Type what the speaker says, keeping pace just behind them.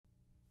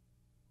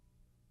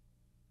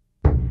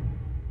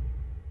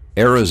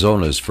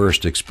Arizona's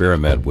first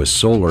experiment with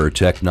solar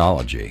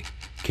technology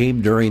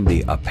came during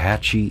the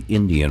Apache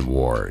Indian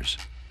Wars.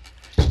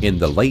 In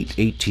the late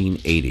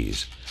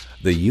 1880s,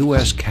 the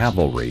U.S.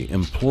 Cavalry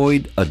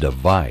employed a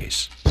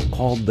device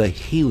called the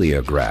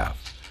heliograph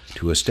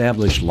to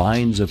establish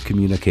lines of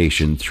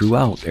communication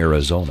throughout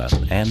Arizona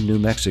and New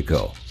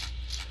Mexico.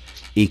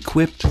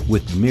 Equipped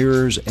with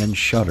mirrors and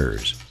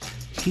shutters,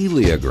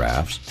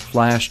 heliographs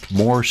flashed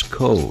Morse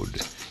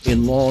code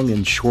in long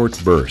and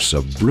short bursts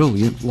of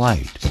brilliant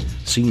light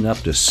seen up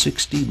to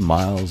 60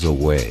 miles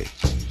away.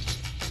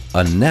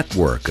 A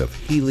network of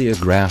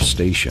heliograph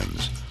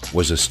stations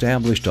was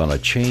established on a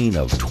chain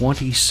of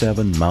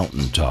 27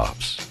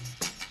 mountaintops.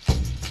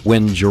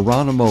 When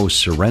Geronimo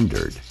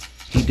surrendered,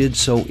 he did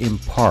so in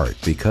part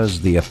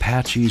because the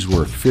Apaches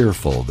were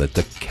fearful that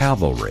the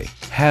cavalry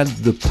had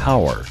the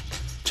power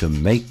to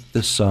make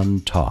the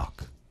sun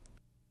talk.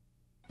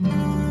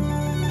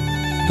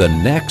 The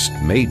next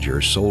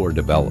major solar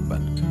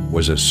development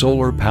was a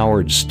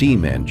solar-powered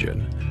steam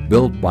engine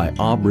built by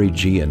Aubrey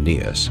G.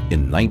 Eneas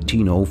in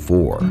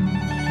 1904.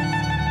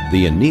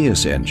 The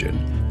Eneas engine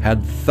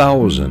had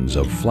thousands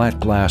of flat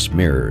glass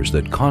mirrors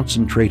that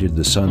concentrated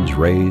the sun's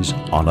rays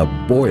on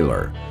a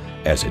boiler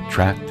as it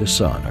tracked the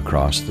sun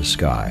across the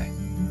sky.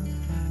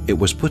 It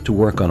was put to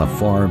work on a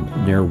farm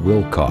near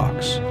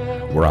Wilcox,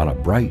 where on a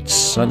bright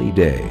sunny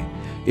day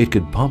it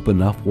could pump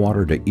enough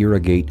water to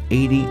irrigate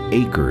 80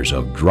 acres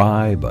of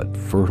dry but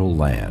fertile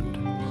land.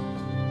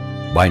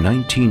 By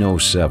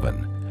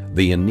 1907,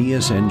 the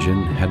Eneas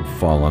engine had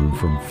fallen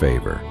from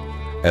favor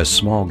as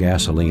small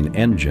gasoline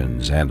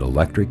engines and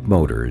electric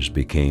motors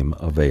became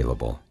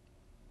available.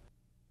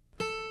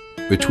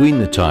 Between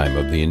the time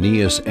of the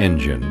Eneas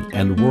engine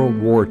and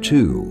World War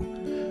II,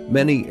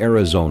 many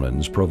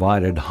Arizonans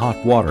provided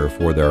hot water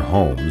for their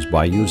homes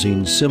by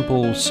using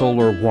simple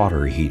solar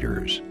water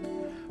heaters.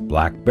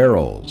 Black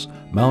barrels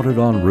mounted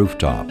on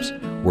rooftops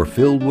were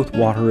filled with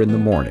water in the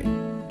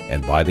morning,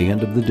 and by the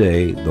end of the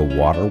day, the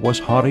water was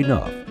hot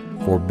enough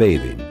for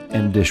bathing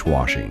and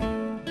dishwashing.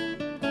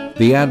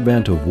 The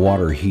advent of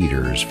water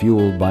heaters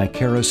fueled by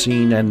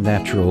kerosene and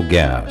natural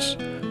gas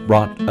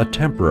brought a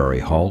temporary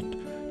halt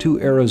to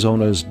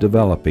Arizona's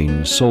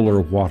developing solar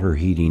water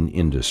heating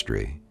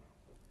industry.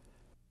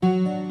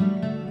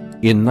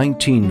 In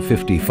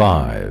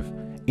 1955,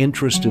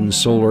 interest in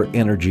solar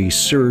energy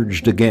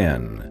surged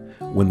again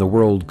when the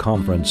World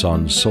Conference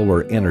on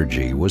Solar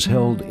Energy was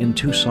held in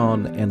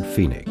Tucson and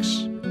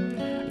Phoenix.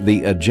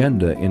 The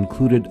agenda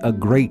included a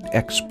great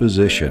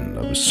exposition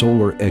of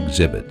solar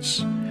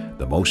exhibits,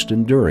 the most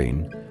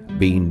enduring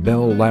being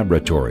Bell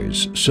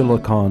Laboratories'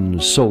 silicon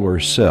solar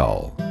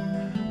cell,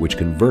 which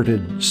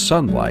converted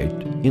sunlight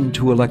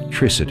into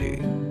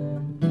electricity.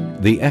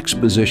 The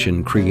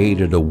exposition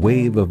created a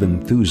wave of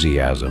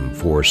enthusiasm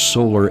for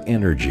solar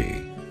energy,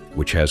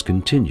 which has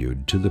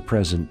continued to the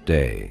present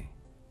day.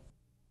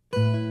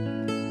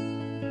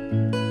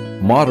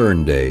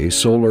 Modern-day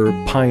solar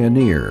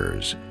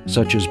pioneers,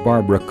 such as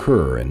Barbara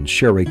Kerr and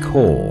Sherry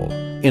Cole,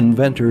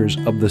 inventors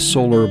of the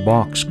solar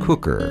box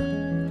cooker,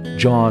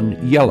 John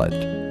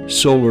Yellot,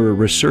 solar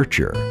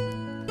researcher,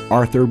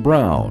 Arthur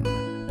Brown,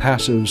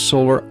 passive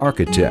solar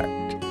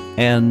architect,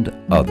 and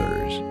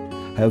others,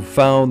 have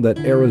found that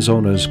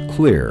Arizona's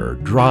clear,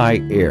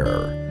 dry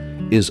air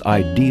is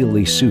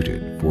ideally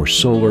suited for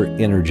solar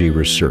energy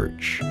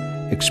research,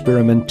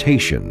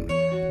 experimentation,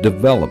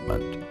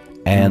 development,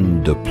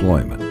 and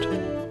deployment.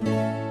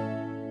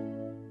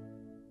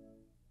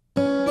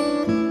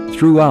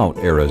 Throughout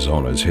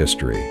Arizona's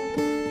history,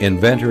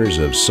 inventors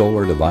of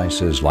solar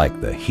devices like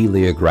the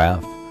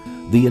heliograph,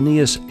 the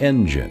Eneas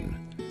engine,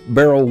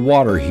 barrel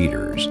water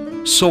heaters,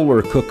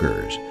 solar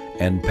cookers,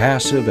 and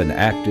passive and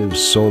active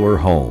solar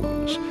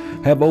homes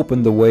have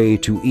opened the way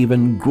to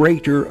even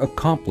greater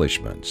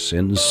accomplishments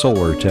in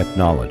solar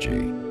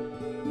technology.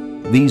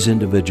 These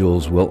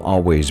individuals will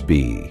always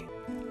be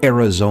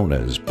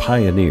Arizona's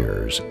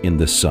pioneers in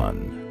the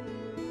sun.